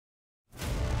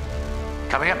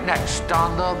Coming up next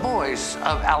on The Voice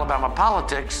of Alabama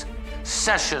Politics,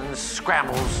 Sessions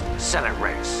scrambles Senate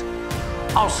race.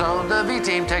 Also, the V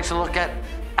team takes a look at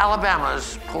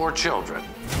Alabama's poor children.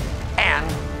 And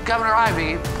Governor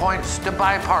Ivey points to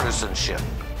bipartisanship.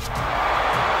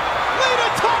 Lead a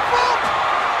top rope!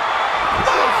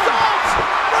 No salt!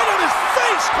 Right on his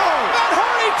face, Cole! Matt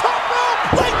Hardy, top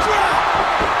rope! Leg drop!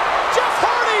 Jeff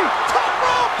Hardy, top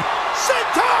rope!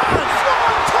 Senton!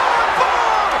 Small time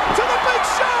bomb! To the big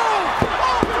show!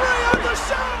 All three on the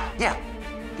show! Yeah,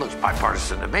 looks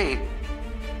bipartisan to me.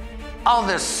 All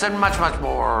this and much, much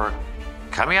more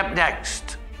coming up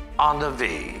next on The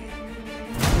V.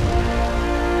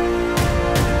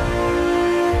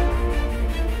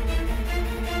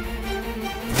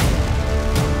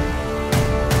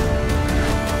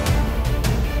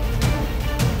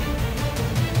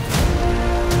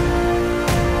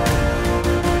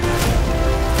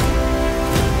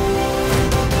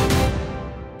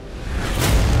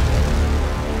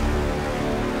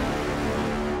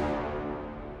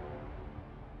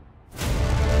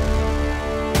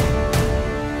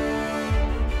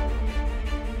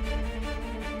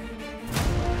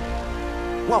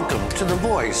 Welcome to The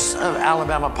Voice of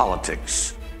Alabama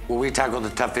Politics, where we tackle the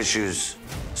tough issues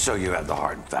so you have the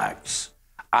hard facts.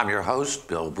 I'm your host,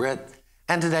 Bill Britt,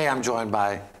 and today I'm joined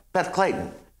by Beth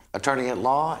Clayton, attorney at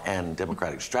law and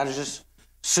Democratic strategist,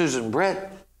 Susan Britt,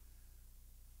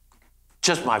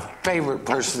 just my favorite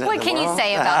person in the world. What can you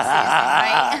say about Susan,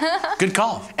 right? Good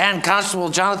call. And Constable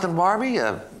Jonathan Barbie,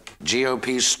 a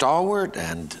GOP stalwart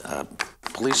and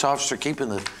police officer keeping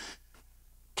the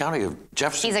county of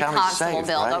Jefferson He's a County constable, safe,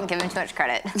 Bill. right? Don't give him too much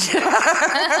credit.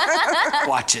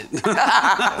 Watch it.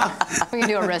 We can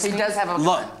do a rescue. He does have a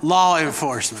Law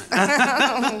enforcement.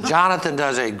 Jonathan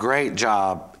does a great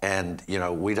job, and you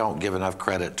know we don't give enough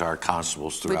credit to our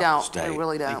constables throughout the state. We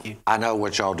really don't. Thank you. I know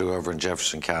what y'all do over in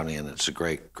Jefferson County, and it's a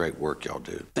great work y'all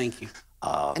do. Thank you.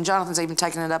 And Jonathan's even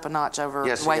taken it up a notch over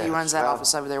Yes, the way he he has. runs that Well,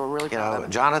 office over there. We're really You proud of know,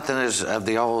 him. Jonathan is of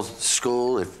the old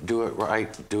school. If do it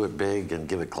right, do it big, and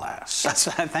give it class. That's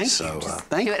thank So, you. Do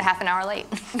Thank you. it half an hour late.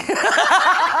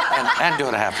 and do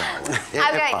it a half hour.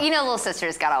 I've got, you know, little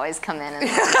sisters got to always come in and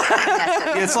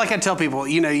It's like I tell people,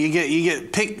 you know, you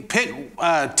get pick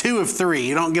 2 of 3.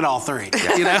 You don't get all 3.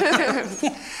 You know.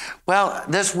 Well,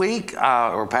 this week,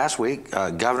 or past week,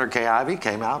 Governor Kay Ivey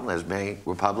came out, and as many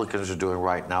Republicans are doing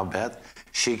right now, Beth,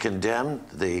 she condemned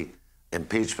the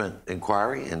impeachment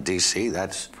inquiry in D.C.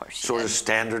 That's sort of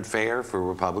standard fare for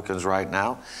Republicans right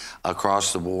now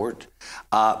across the board.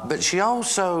 But she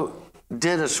also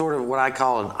did a sort of what I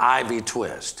call an Ivey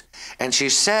twist. And she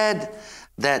said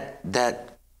that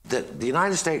the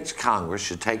United States Congress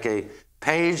should take a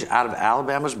page out of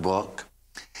Alabama's book.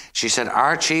 She said,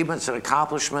 our achievements and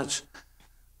accomplishments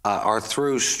are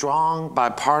through strong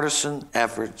bipartisan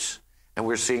efforts, and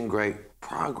we're seeing great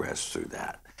progress through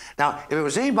that. Now, if it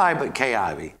was anybody but Kay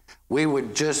Ivey, we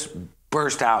would just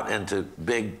burst out into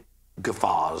big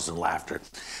guffaws and laughter.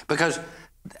 Because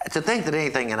to think that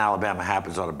anything in Alabama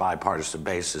happens on a bipartisan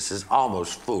basis is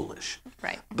almost foolish.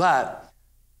 Right. But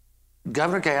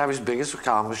Governor Kay Ivey's biggest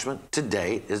accomplishment to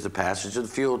date is the passage of the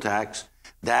fuel tax.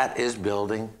 That is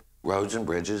building roads and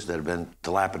bridges that have been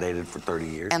dilapidated for 30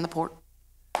 years. And the port.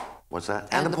 What's that?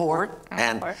 And the port.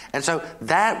 And so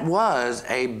that was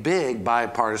a big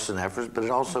bipartisan effort, but it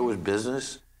also was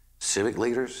business, civic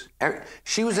leaders.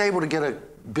 She was able to get a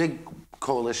big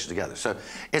coalition together. So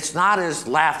it's not as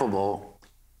laughable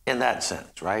in that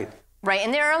sense, right? Right,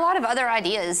 and there are a lot of other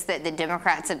ideas that the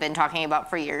Democrats have been talking about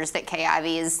for years that Kay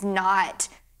Ivey is not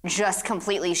just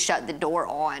completely shut the door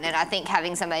on. And I think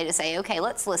having somebody to say, okay,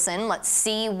 let's listen, let's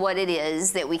see what it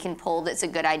is that we can pull that's a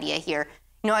good idea here.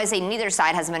 You know, I say neither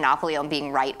side has a monopoly on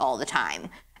being right all the time.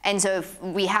 And so if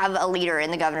we have a leader in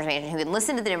the governor's mansion who can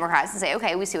listen to the Democrats and say,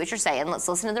 okay, we see what you're saying, let's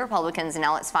listen to the Republicans, and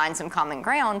now let's find some common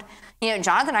ground. You know,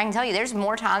 Jonathan, I can tell you there's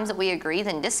more times that we agree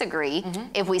than disagree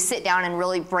if we sit down and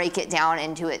really break it down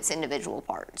into its individual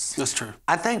parts. That's true.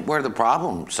 I think where the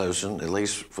problem, Susan, at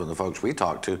least from the folks we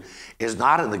talk to, is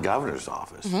not in the governor's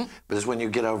office, but it's when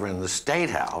you get over in the state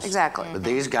house. Exactly. But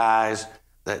these guys,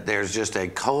 that there's just a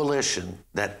coalition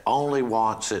that only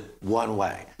wants it one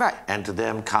way. Right. And to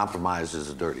them, compromise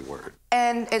is a dirty word.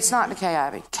 And it's not to Kay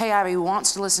Ivey. Kay Ivey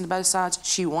wants to listen to both sides.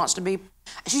 She wants to be,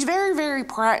 she's very, very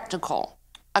practical.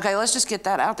 Okay, let's just get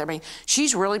that out there. I mean,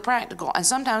 she's really practical. And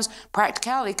sometimes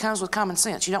practicality comes with common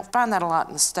sense. You don't find that a lot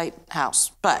in the state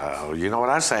house. But You know what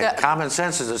I say? Common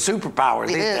sense is a superpower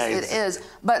these days. It is.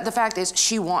 But the fact is,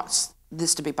 she wants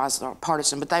this to be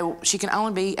bipartisan, but she can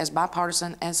only be as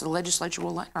bipartisan as the legislature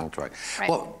will let her. That's right.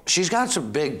 Well, she's got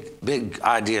some big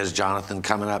ideas, Jonathan,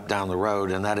 coming up down the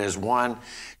road, and that is, one,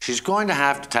 she's going to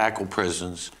have to tackle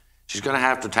prisons. She's going to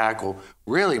have to tackle,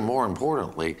 really more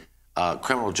importantly,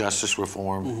 criminal justice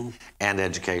reform and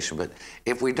education. But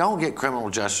if we don't get criminal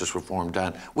justice reform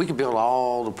done, we can build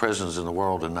all the prisons in the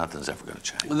world and nothing's ever going to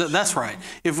change. That's right.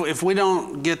 If we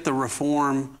don't get the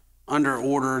reform under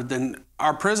order, then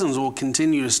our prisons will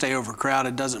continue to stay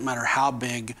overcrowded. Doesn't matter how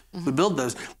big we build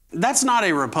those. That's not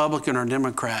a Republican or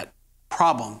Democrat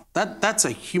problem. That's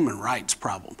a human rights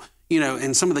problem. You know,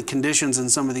 and some of the conditions in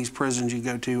some of these prisons you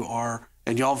go to are,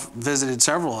 and y'all visited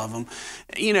several of them,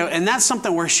 you know, and that's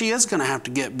something where she is going to have to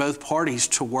get both parties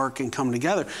to work and come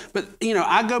together. But, you know,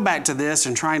 I go back to this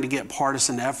and trying to get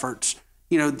partisan efforts.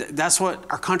 You know, that's what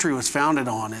our country was founded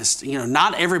on, is, you know,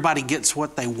 not everybody gets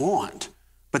what they want,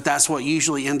 but that's what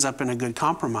usually ends up in a good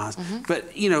compromise.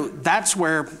 But, you know, that's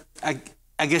where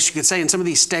I guess you could say in some of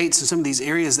these states and some of these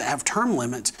areas that have term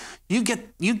limits, you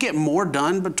get more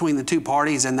done between the two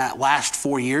parties in that last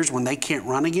 4 years when they can't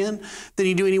run again than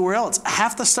you do anywhere else.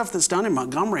 Half the stuff that's done in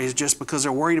Montgomery is just because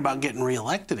they're worried about getting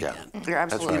reelected again. You're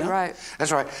absolutely right.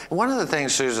 That's right. One of the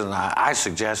things, Susan, I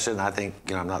suggested, and I think,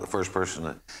 you know, I'm not the first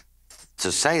person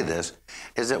to say this,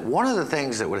 is that one of the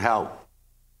things that would help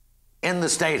in the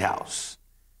State House,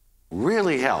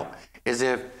 really help, is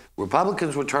if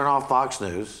Republicans would turn off Fox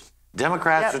News,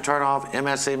 Democrats would turn off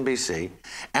MSNBC,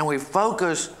 and we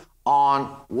focus on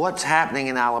what's happening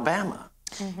in Alabama.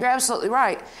 You're absolutely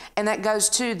right. And that goes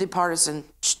to the partisan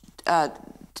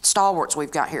stalwarts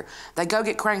we've got here. They go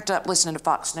get cranked up listening to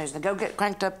Fox News. They go get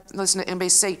cranked up listening to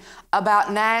NBC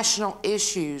about national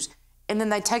issues. And then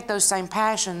they take those same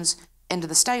passions into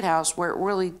the State House where it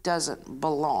really doesn't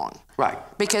belong. Right.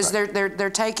 Because they're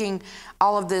taking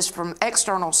all of this from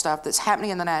external stuff that's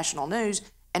happening in the national news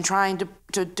and trying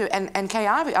and Kay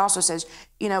Ivey also says,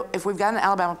 you know, if we've got an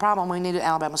Alabama problem, we need an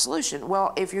Alabama solution.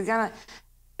 Well, if you're going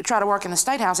to try to work in the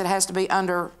State House, it has to be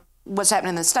under what's happening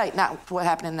in the state, not what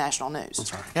happened in the national news.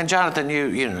 That's right. And Jonathan,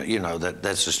 you know that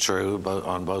this is true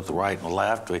on both the right and the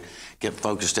left. We get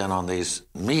focused in on these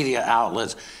media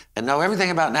outlets and know everything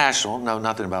about national, know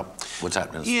nothing about what's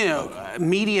happening. You know,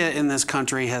 media in this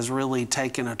country has really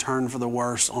taken a turn for the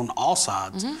worse on all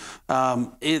sides.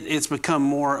 It's become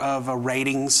more of a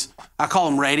ratings. I call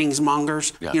them ratings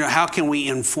mongers. You know, how can we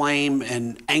inflame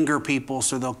and anger people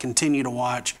so they'll continue to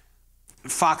watch?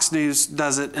 Fox News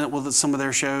does it with some of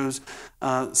their shows.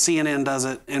 CNN does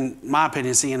it. In my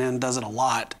opinion, CNN does it a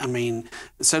lot. I mean,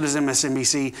 so does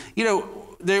MSNBC. You know,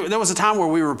 there was a time where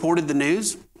we reported the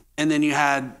news, and then you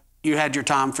had your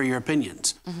time for your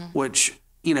opinions, which,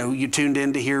 you know, you tuned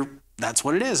in to hear. That's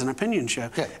what it is, an opinion show.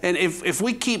 And if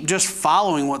we keep just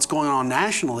following what's going on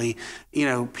nationally, you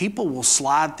know, people will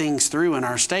slide things through in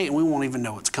our state, and we won't even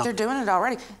know what's coming. They're doing it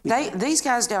already. These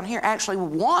guys down here actually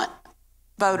want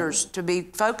voters to be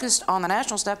focused on the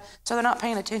national stuff, so they're not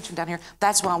paying attention down here.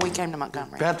 That's why we came to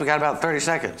Montgomery. Beth, we got about 30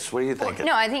 seconds. What are you thinking?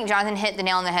 No, I think Jonathan hit the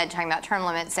nail on the head talking about term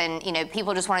limits, and, you know,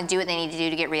 people just want to do what they need to do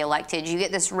to get reelected. You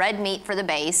get this red meat for the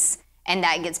base, and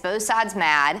that gets both sides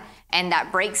mad, and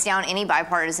that breaks down any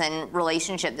bipartisan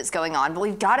relationship that's going on. But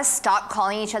we've got to stop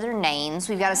calling each other names.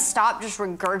 We've got to stop just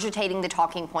regurgitating the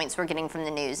talking points we're getting from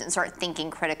the news and start thinking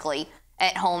critically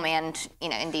at home and, you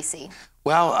know, in D.C.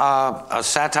 Well, a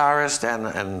satirist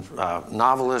and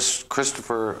novelist,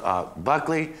 Christopher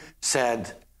Buckley,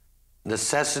 said,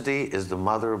 necessity is the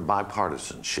mother of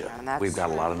bipartisanship. We've got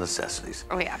a lot of necessities.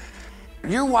 Oh, yeah.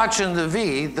 You're watching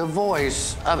the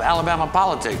voice of Alabama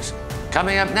politics.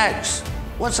 Coming up next,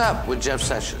 What's Up with Jeff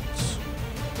Sessions?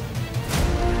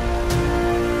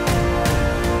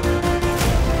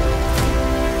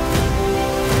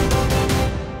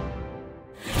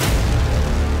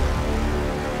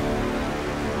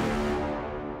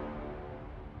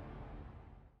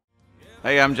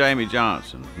 Hey, I'm Jamie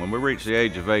Johnson. When we reach the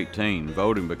age of 18,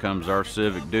 voting becomes our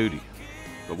civic duty.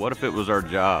 But what if it was our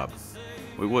job?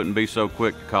 We wouldn't be so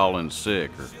quick to call in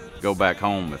sick or go back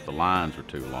home if the lines were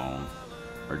too long,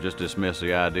 or just dismiss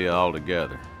the idea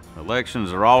altogether.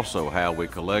 Elections are also how we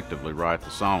collectively write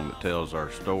the song that tells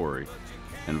our story,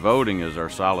 and voting is our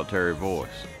solitary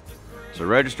voice. So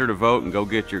register to vote and go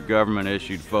get your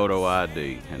government-issued photo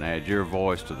ID and add your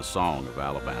voice to the song of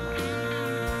Alabama.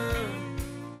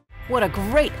 What a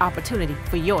great opportunity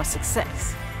for your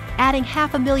success. Adding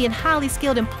 500,000 highly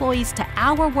skilled employees to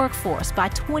our workforce by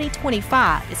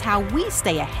 2025 is how we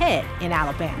stay ahead in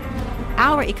Alabama.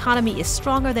 Our economy is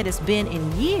stronger than it's been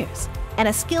in years, and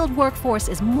a skilled workforce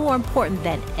is more important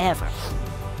than ever.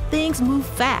 Things move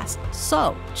fast,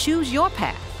 so choose your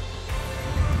path.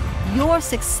 Your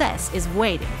success is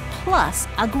waiting, plus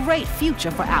a great future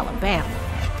for Alabama.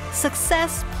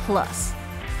 Success Plus.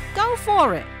 Go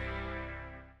for it.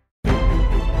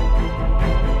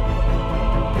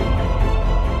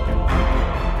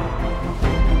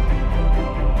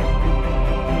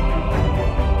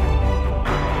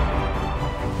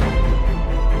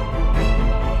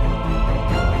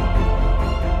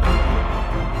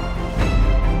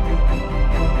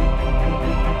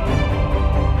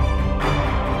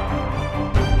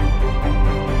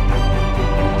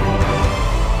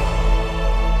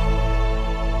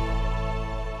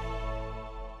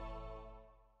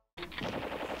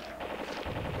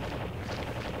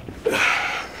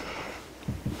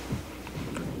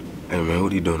 Hey man,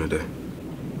 what are you doing today?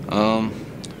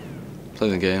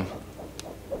 Playing the game.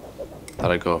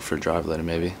 Thought I'd go out for a drive later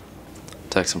maybe.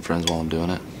 Text some friends while I'm doing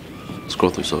it.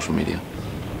 Scroll through social media.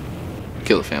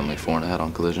 Kill a family 4 and a head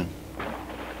on collision.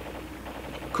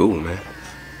 Cool, man.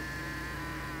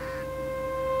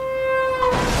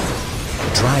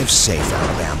 Drive safe,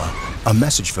 Alabama. A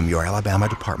message from your Alabama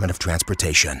Department of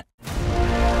Transportation.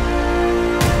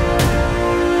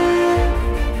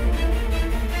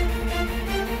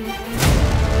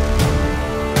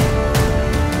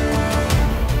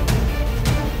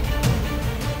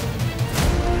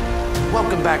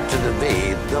 Welcome back to the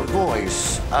V, the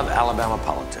voice of Alabama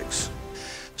politics.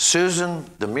 Susan,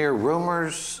 the mere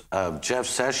rumors of Jeff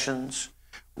Sessions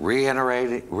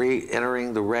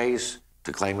re-entering the race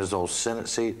to claim his old Senate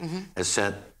seat has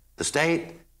sent the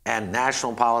state and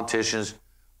national politicians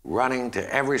running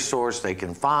to every source they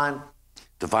can find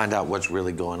to find out what's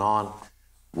really going on.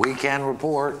 We can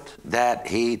report that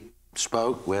he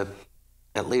spoke with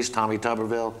at least Tommy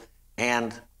Tuberville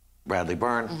and Bradley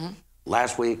Byrne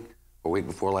last week or week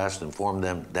before last, informed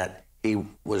them that he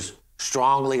was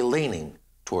strongly leaning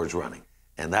towards running.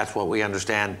 And that's what we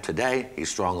understand today. He's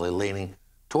strongly leaning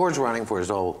towards running for his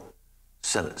old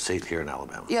Senate seat here in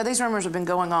Alabama. Yeah, these rumors have been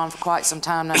going on for quite some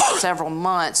time now, several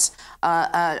months.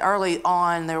 Early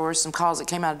on, there were some calls that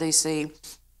came out of D.C.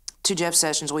 to Jeff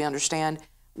Sessions, we understand,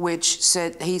 which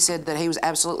he said that he was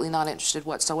absolutely not interested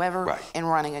whatsoever in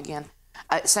running again.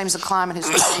 It seems the climate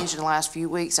has changed in the last few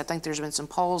weeks. I think there's been some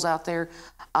polls out there.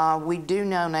 We do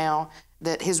know now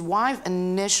that his wife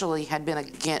initially had been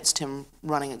against him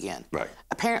running again.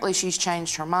 Apparently, she's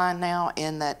changed her mind now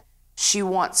in that she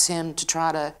wants him to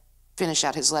try to finish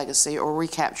out his legacy or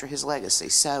recapture his legacy.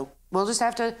 So we'll just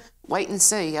have to wait and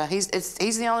see. He's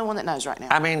the only one that knows right now.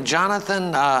 I mean, Jonathan,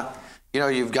 you know,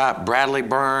 you've got Bradley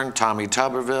Byrne, Tommy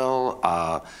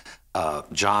Tuberville,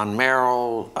 John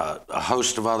Merrill, a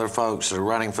host of other folks that are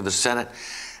running for the Senate.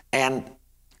 And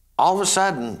all of a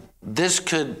sudden, this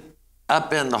could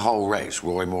upend the whole race.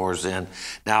 Roy Moore's in.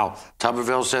 Now,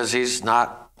 Tuberville says he's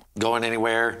not going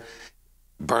anywhere.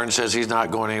 Byrne says he's not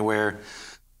going anywhere.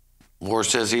 Moore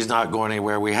says he's not going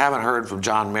anywhere. We haven't heard from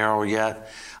John Merrill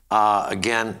yet.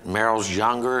 Again, Merrill's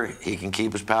younger. He can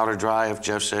keep his powder dry if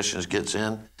Jeff Sessions gets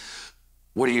in.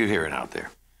 What are you hearing out there?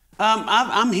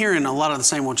 I'm hearing a lot of the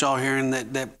same what y'all are hearing,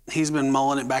 that he's been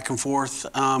mulling it back and forth.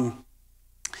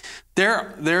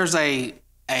 There's a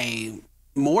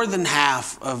more than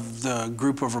half of the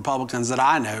group of Republicans that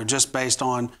I know, just based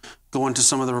on going to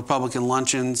some of the Republican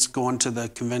luncheons, going to the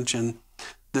convention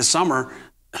this summer,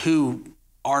 who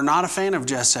are not a fan of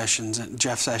Jeff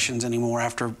Sessions anymore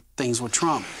after things with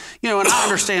Trump. You know, and I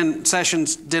understand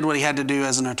Sessions did what he had to do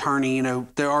as an attorney. You know,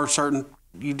 there are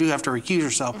you do have to recuse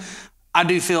yourself. I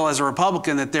do feel as a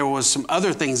Republican that there was some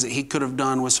other things that he could have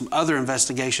done with some other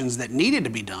investigations that needed to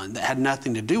be done that had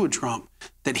nothing to do with Trump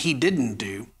that he didn't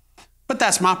do. But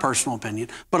that's my personal opinion.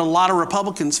 But a lot of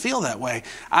Republicans feel that way.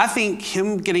 I think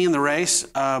him getting in the race,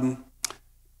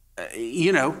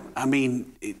 you know, I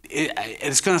mean,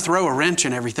 it's going to throw a wrench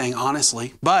in everything,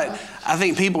 honestly. But I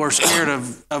think people are scared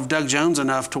of Doug Jones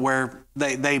enough to where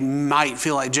they might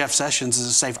feel like Jeff Sessions is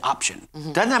a safe option.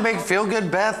 Doesn't that make you feel good,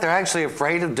 Beth? They're actually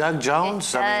afraid of Doug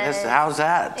Jones? I mean, how's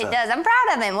that? It does. I'm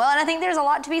proud of him. Well, and I think there's a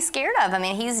lot to be scared of. I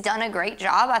mean, he's done a great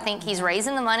job. I think he's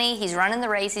raising the money. He's running the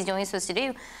race. He's doing what he's supposed to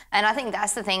do. And I think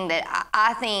that's the thing that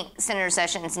I think Senator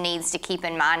Sessions needs to keep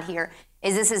in mind here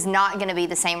is this is not going to be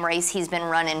the same race he's been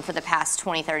running for the past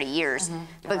 20, 30 years.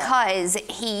 Because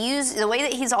the way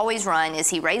that he's always run is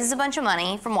he raises a bunch of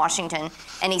money from Washington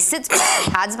and he sits back,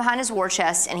 hides behind his war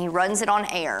chest, and he runs it on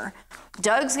air.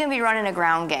 Doug's going to be running a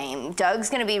ground game. Doug's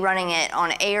going to be running it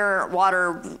on air,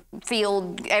 water,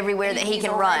 field, everywhere that he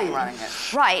can run.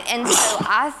 Right. And so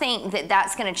I think that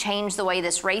that's going to change the way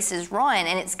this race is run,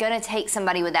 and it's going to take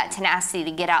somebody with that tenacity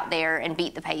to get out there and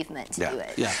beat the pavement to do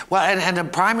it. Yeah. Well, and the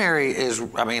primary is,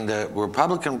 I mean, the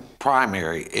Republican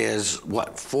primary is,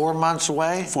 what, 4 months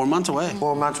away? 4 months away.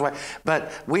 4 months away.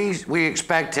 But we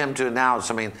expect him to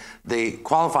announce, I mean, the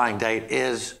qualifying date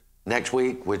is next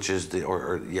week, which is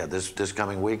this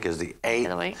coming week is the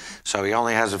 8th. So he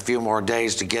only has a few more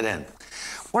days to get in.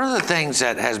 One of the things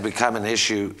that has become an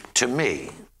issue to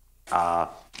me that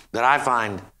I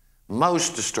find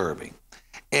most disturbing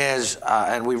is,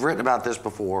 and we've written about this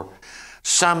before,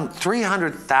 some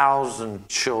 300,000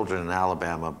 children in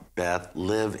Alabama, Beth,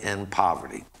 live in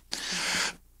poverty.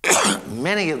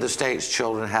 Many of the state's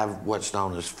children have what's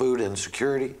known as food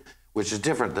insecurity, which is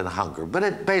different than hunger, but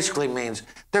it basically means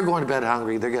they're going to bed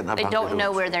hungry, they're getting up hungry. They don't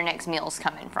know where their next meal's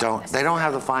coming from. They don't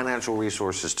have the financial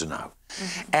resources to know.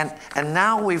 And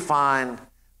now we find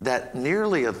that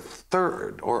nearly a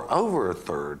third or over a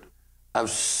third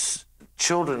of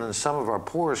children in some of our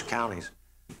poorest counties,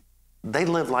 they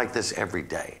live like this every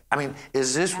day. I mean,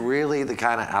 is this really the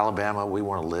kind of Alabama we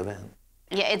want to live in?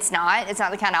 Yeah, it's not. It's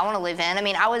not the kind I want to live in. I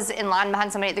mean, I was in line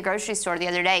behind somebody at the grocery store the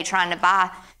other day trying to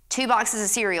buy 2 boxes of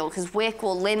cereal because WIC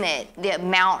will limit the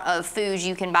amount of foods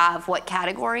you can buy of what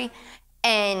category.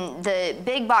 And the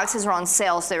big boxes were on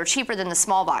sale, so they were cheaper than the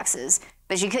small boxes.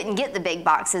 But you couldn't get the big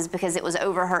boxes because it was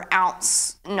over her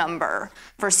ounce number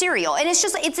for cereal. And it's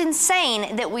just, it's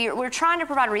insane that we're trying to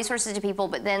provide resources to people,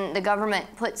 but then the government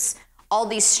puts all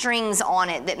these strings on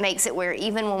it that makes it where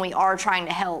even when we are trying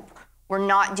to help, we're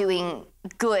not doing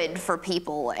good for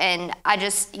people. And I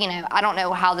just, I don't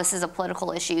know how this is a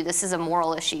political issue. This is a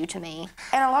moral issue to me.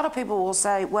 And a lot of people will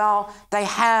say, well, they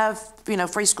have,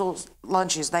 free school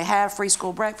lunches, they have free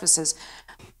school breakfasts,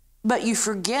 but you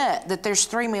forget that there's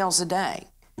 3 meals a day.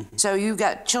 So you've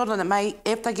got children that may,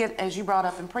 if they get, as you brought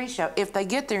up in pre-show, if they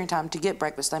get there in time to get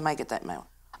breakfast, they may get that meal.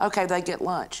 Okay, they get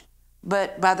lunch.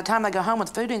 But by the time they go home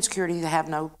with food insecurity, they have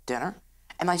no dinner.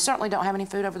 And they certainly don't have any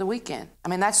food over the weekend. I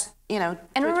mean, that's, and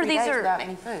remember,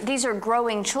 these are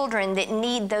growing children that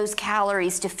need those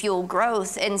calories to fuel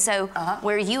growth. And so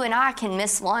where you and I can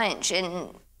miss lunch and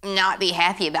not be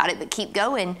happy about it, but keep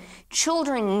going,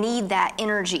 children need that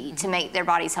energy to make their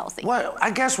bodies healthy. Well, I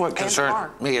guess what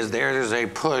concerns me is there is a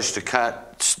push to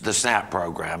cut the SNAP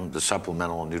program, the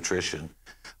Supplemental Nutrition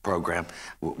Program,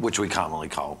 which we commonly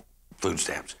call food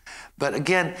stamps. But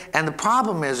again, and the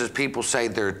problem is people say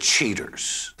they're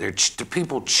cheaters. They're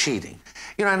people cheating.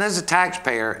 And as a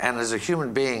taxpayer and as a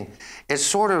human being, it's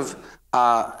sort of,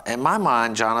 in my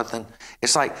mind, Jonathan,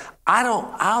 it's like,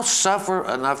 I'll suffer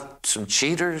some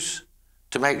cheaters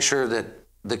to make sure that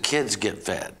the kids get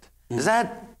fed. Is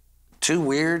that too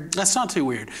weird? That's not too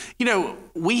weird.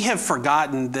 We have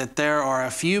forgotten that there are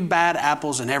a few bad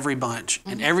apples in every bunch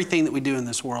in everything that we do in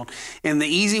this world. And the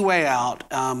easy way out,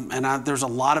 there's a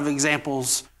lot of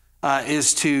examples,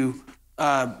 is to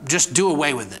just do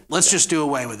away with it. Let's just do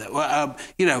away with it.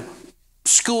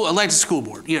 Elected school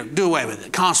board, do away with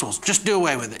it. Constables, just do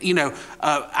away with it.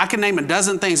 I can name a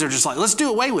dozen things that are just like, let's do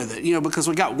away with it, because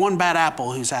we got one bad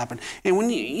apple who's happened. And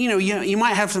when you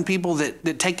might have some people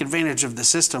that take advantage of the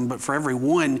system, but for every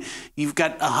one, you've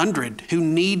got 100 who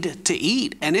need to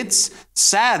eat. And it's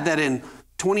sad that in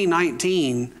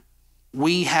 2019,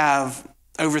 we have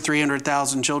over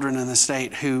 300,000 children in the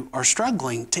state who are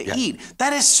struggling to eat.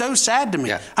 That is so sad to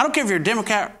me. I don't care if you're a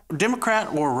Democrat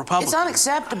or Republican. It's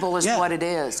unacceptable is what it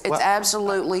is. It's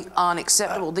absolutely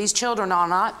unacceptable. These children are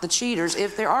not the cheaters.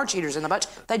 If there are cheaters in the bunch,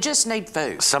 they just need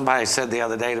food. Somebody said the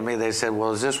other day to me, they said,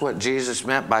 well, is this what Jesus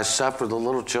meant by suffer the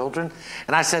little children?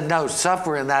 And I said, no,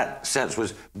 suffer in that sense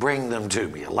was bring them to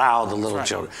me, allow the little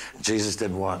children. Jesus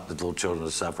didn't want the little children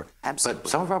to suffer. Absolutely. But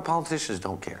some of our politicians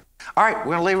don't care. All right, we're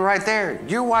going to leave it right there.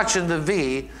 You're watching The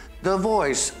V, the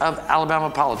voice of Alabama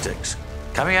politics.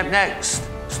 Coming up next,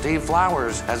 Steve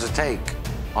Flowers has a take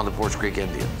on the Porch Creek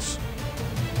Indians.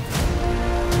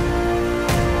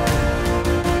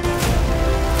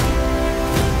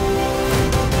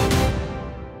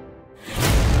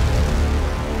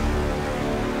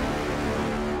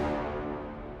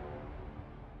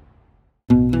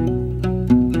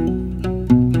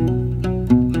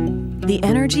 The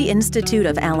Energy Institute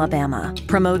of Alabama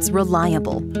promotes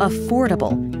reliable,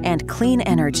 affordable, and clean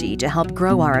energy to help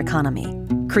grow our economy,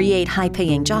 create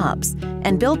high-paying jobs,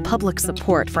 and build public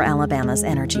support for Alabama's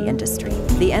energy industry.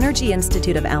 The Energy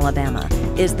Institute of Alabama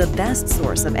is the best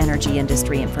source of energy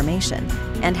industry information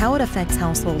and how it affects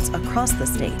households across the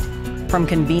state, from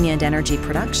convenient energy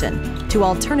production to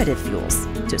alternative fuels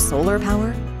to solar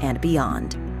power and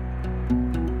beyond.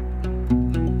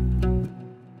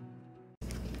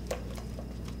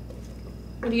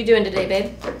 What are you doing today,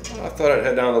 babe? I thought I'd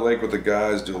head down to the lake with the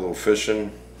guys, do a little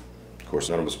fishing. Of course,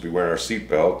 none of us will be wearing our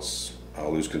seatbelts.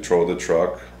 I'll lose control of the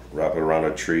truck, wrap it around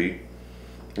a tree,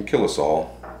 and kill us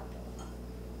all.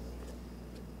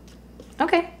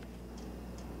 Okay.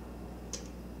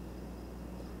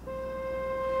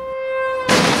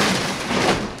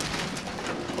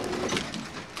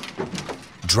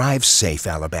 Drive safe,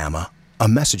 Alabama. A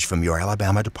message from your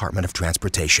Alabama Department of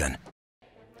Transportation.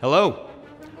 Hello,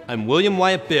 I'm William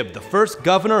Wyatt Bibb, the first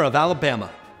governor of Alabama.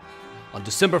 On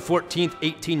December 14th,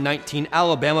 1819,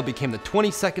 Alabama became the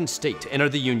 22nd state to enter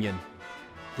the Union.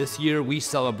 This year, we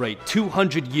celebrate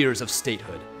 200 years of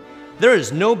statehood. There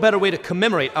is no better way to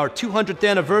commemorate our 200th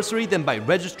anniversary than by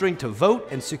registering to vote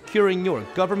and securing your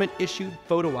government-issued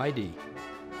photo ID.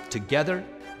 Together,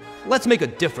 let's make a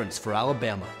difference for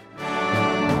Alabama.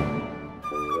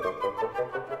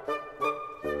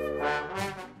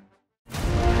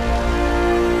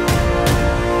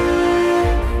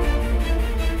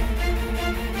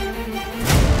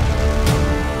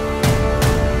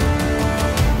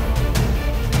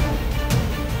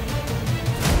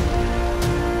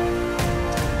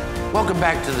 Welcome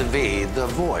back to The V, the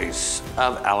voice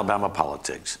of Alabama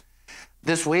politics.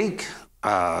 This week,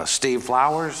 Steve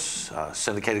Flowers,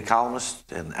 syndicated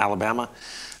columnist in Alabama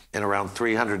in around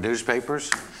 300 newspapers,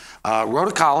 wrote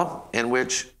a column in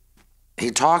which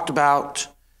he talked about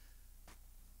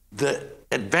the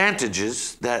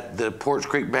advantages that the Porch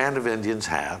Creek Band of Indians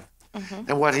have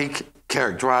and what he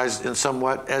characterized in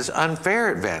somewhat as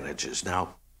unfair advantages.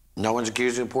 Now, no one's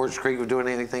accusing Porch Creek of doing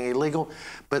anything illegal,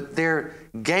 but their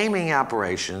gaming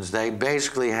operations, they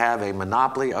basically have a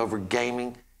monopoly over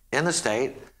gaming in the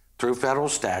state through federal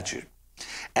statute.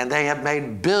 And they have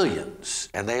made billions,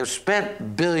 and they have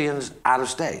spent billions out of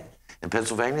state. In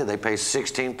Pennsylvania, they pay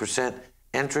 16%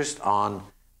 interest on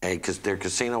their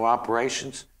casino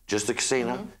operations, just a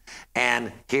casino.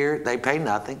 And here, they pay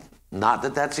nothing. Not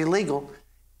that that's illegal.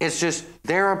 It's just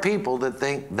there are people that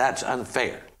think that's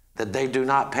unfair, that they do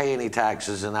not pay any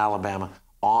taxes in Alabama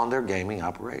on their gaming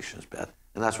operations, Beth.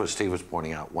 And that's what Steve was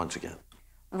pointing out once again.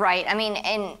 Right. I mean,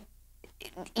 and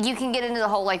you can get into the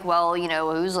whole, like, well, you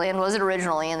know, whose land was it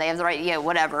originally and they have the right, you know,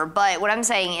 whatever. But what I'm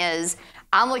saying is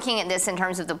I'm looking at this in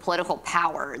terms of the political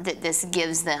power that this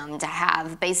gives them to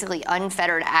have basically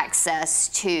unfettered access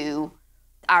to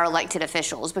our elected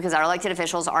officials, because our elected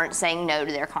officials aren't saying no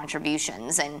to their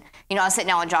contributions. And, you know, I was sitting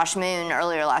down with Josh Moon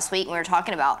earlier last week and we were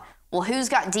talking about, well, who's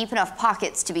got deep enough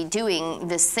pockets to be doing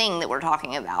this thing that we're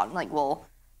talking about? Like, well,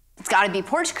 it's got to be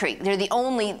Porch Creek. They're the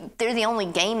only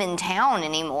game in town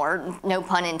anymore, no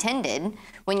pun intended,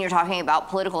 when you're talking about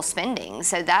political spending.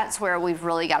 So that's where we've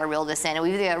really got to reel this in. And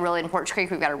we've got to reel in Porch Creek.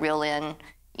 We've got to reel in,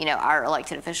 you know, our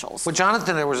elected officials. Well,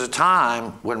 Jonathan, there was a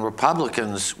time when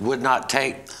Republicans would not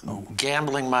take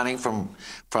gambling money from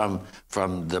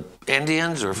the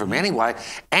Indians or from anywhere,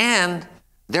 and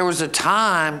there was a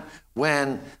time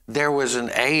when there was an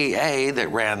AEA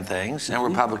that ran things, and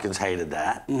Republicans hated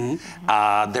that.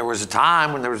 There was a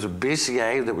time when there was a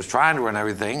BCA that was trying to run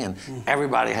everything, and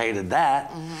everybody hated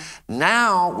that.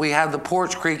 Now we have the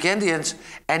Porch Creek Indians,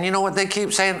 and you know what they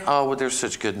keep saying? Oh, well, they're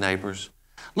such good neighbors.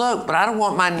 Look, but I don't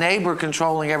want my neighbor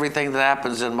controlling everything that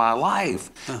happens in my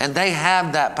life. And they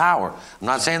have that power. I'm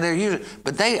not saying they're using it,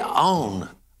 but they own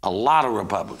a lot of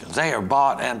Republicans. They are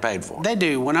bought and paid for. They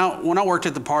do. When I worked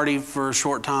at the party for a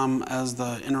short time as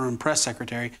the interim press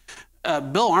secretary,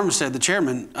 Bill Armstead, the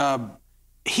chairman,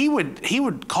 he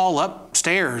would call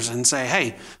upstairs and say,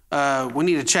 "Hey, we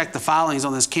need to check the filings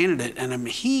on this candidate." And I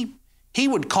mean, he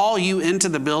would call you into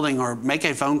the building or make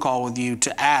a phone call with you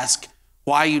to ask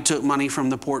why you took money from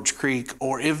the Porch Creek,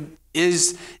 or if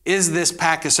is this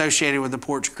PAC associated with the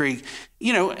Porch Creek.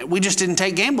 You know, we just didn't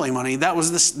take gambling money. That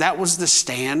was the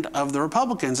stand of the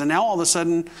Republicans. And now all of a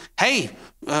sudden, hey,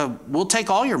 we'll take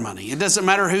all your money. It doesn't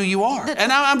matter who you are.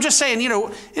 And I'm just saying, you know,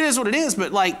 it is what it is.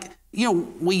 But like, you know,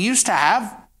 we used to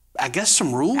have, I guess,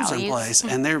 some rules in place,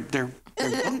 and they're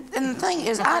And the thing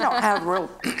is, I don't have real,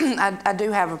 I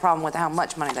do have a problem with how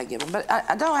much money they give them, but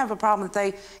I don't have a problem that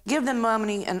they give them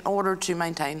money in order to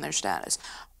maintain their status.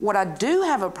 What I do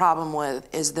have a problem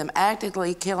with is them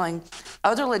actively killing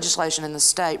other legislation in the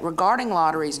state regarding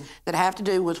lotteries that have to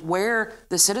do with where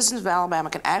the citizens of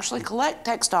Alabama can actually collect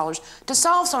tax dollars to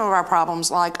solve some of our problems,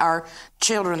 like our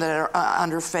children that are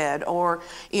underfed, or,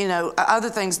 you know, other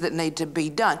things that need to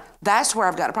be done. That's where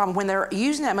I've got a problem, when they're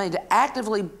using that money to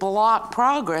actively block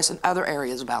progress in other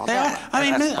areas of Alabama.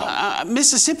 I mean,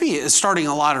 Mississippi is starting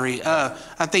a lottery,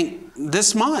 I think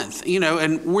this month, you know,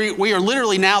 and we are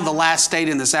literally now the last state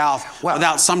in this South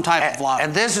without some type of lobby.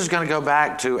 And this is going to go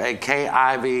back to a Kay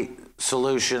Ivey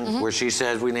solution where she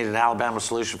says we need an Alabama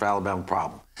solution for Alabama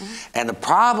problem. And the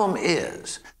problem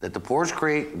is that the Poarch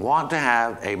Creek want to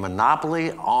have a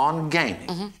monopoly on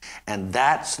gaming, and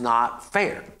that's not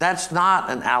fair. That's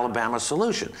not an Alabama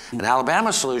solution. An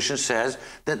Alabama solution says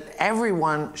that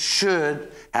everyone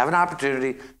should have an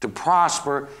opportunity to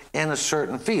prosper in a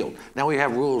certain field. Now, we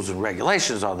have rules and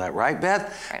regulations on that, right,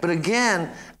 Beth? Right. But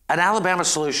again, an Alabama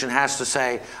solution has to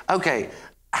say, okay,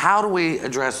 how do we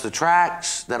address the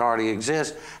tracks that already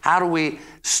exist? How do we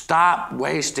stop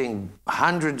wasting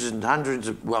hundreds and hundreds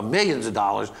of, well, millions of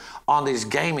dollars on these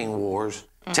gaming wars,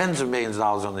 tens of millions of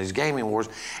dollars on these gaming wars,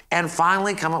 and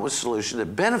finally come up with a solution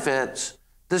that benefits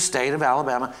the state of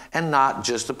Alabama and not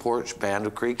just the Poarch Band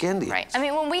of Creek Indians. Right. I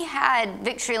mean, when we had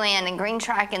Victoryland and Green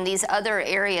Track and these other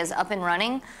areas up and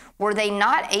running, were they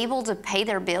not able to pay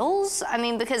their bills? I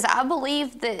mean, because I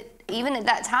believe that even at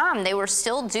that time, they were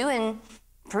still doing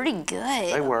pretty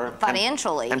good. They were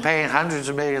financially and paying hundreds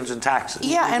of millions in taxes.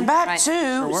 Yeah, and back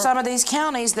to some of these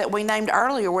counties that we named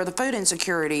earlier, where the food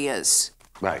insecurity is.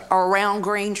 Right. Or around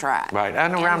Green Track. Right,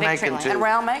 and around Macon too. And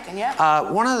around Macon,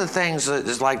 yeah. One of the things that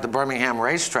is like the Birmingham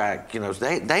racetrack, you know,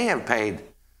 they have paid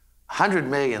 $100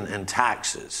 million in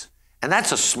taxes, and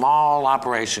that's a small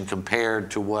operation compared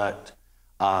to what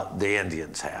the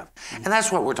Indians have. And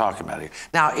that's what we're talking about here.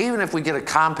 Now, even if we get a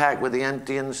compact with the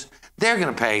Indians, they're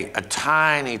going to pay a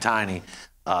tiny, tiny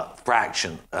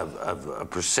fraction of a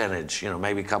percentage, you know,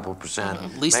 maybe a couple of percent.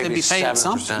 At least maybe they'd be paying 7%.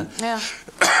 something. Yeah.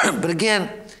 But again,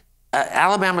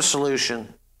 Alabama's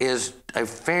solution is a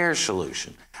fair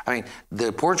solution. I mean,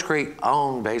 the Poarch Creek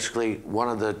owned basically one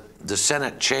of the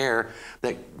Senate chair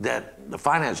that the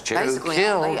finance chair basically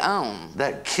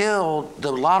that killed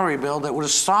the lottery bill that would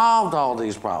have solved all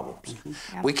these problems.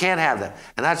 We can't have that.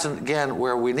 And that's, again,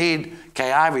 where we need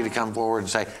Kay Ivey to come forward and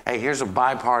say, hey, here's a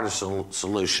bipartisan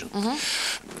solution.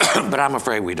 But I'm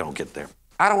afraid we don't get there.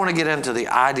 I don't want to get into the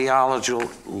ideological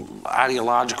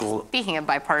Speaking of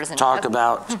bipartisan talk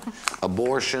about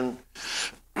abortion,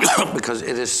 because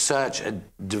it is such a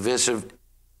divisive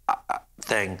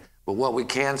thing. But what we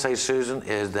can say, Susan,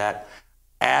 is that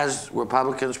as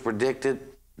Republicans predicted,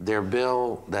 their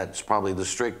bill, that's probably the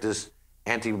strictest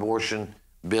anti-abortion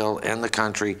bill in the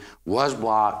country, was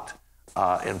blocked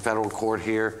in federal court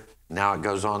here. Now it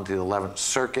goes on to the 11th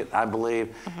Circuit, I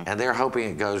believe, and they're hoping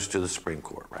it goes to the Supreme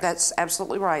Court, right? That's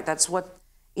absolutely right. That's what,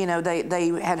 you know, they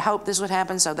had hoped this would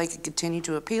happen so they could continue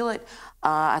to appeal it.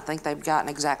 I think they've gotten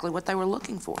exactly what they were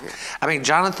looking for here. I mean,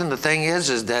 Jonathan, the thing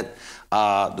is that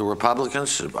the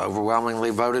Republicans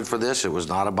overwhelmingly voted for this. It was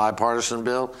not a bipartisan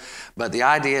bill. But the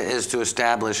idea is to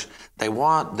establish, they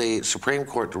want the Supreme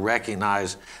Court to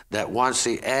recognize that once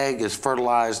the egg is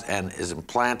fertilized and is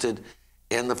implanted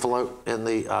into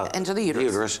the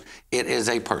uterus, it is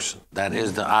a person. That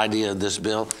is the idea of this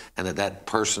bill, and that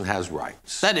person has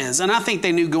rights. That is, and I think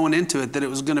they knew going into it that it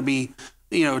was going to be,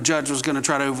 you know, a judge was going to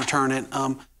try to overturn it,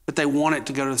 but they want it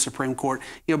to go to the Supreme Court.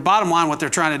 You know, bottom line, what they're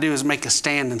trying to do is make a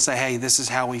stand and say, hey, this is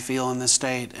how we feel in this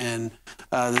state, and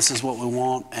this is what we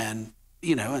want, and,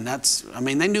 you know, and that's, I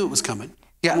mean, they knew it was coming.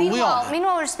 Yeah. Meanwhile,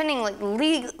 we're spending like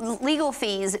legal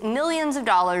fees, millions of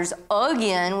dollars.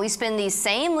 Again, we spend these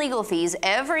same legal fees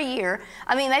every year.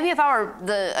 I mean, maybe if I were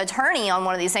the attorney on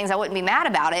one of these things, I wouldn't be mad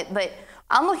about it, but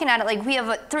I'm looking at it like we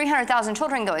have 300,000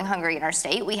 children going hungry in our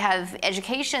state. We have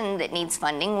education that needs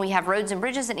funding. We have roads and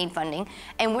bridges that need funding.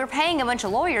 And we're paying a bunch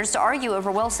of lawyers to argue over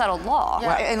well-settled law.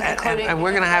 Yeah, including and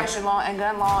we're going to have law and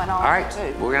gun law and all that,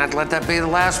 too. We're going to have to let that be the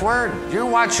last word. You're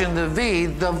watching the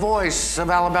voice of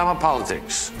Alabama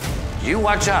politics. You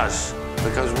watch us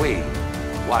because we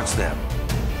watch them.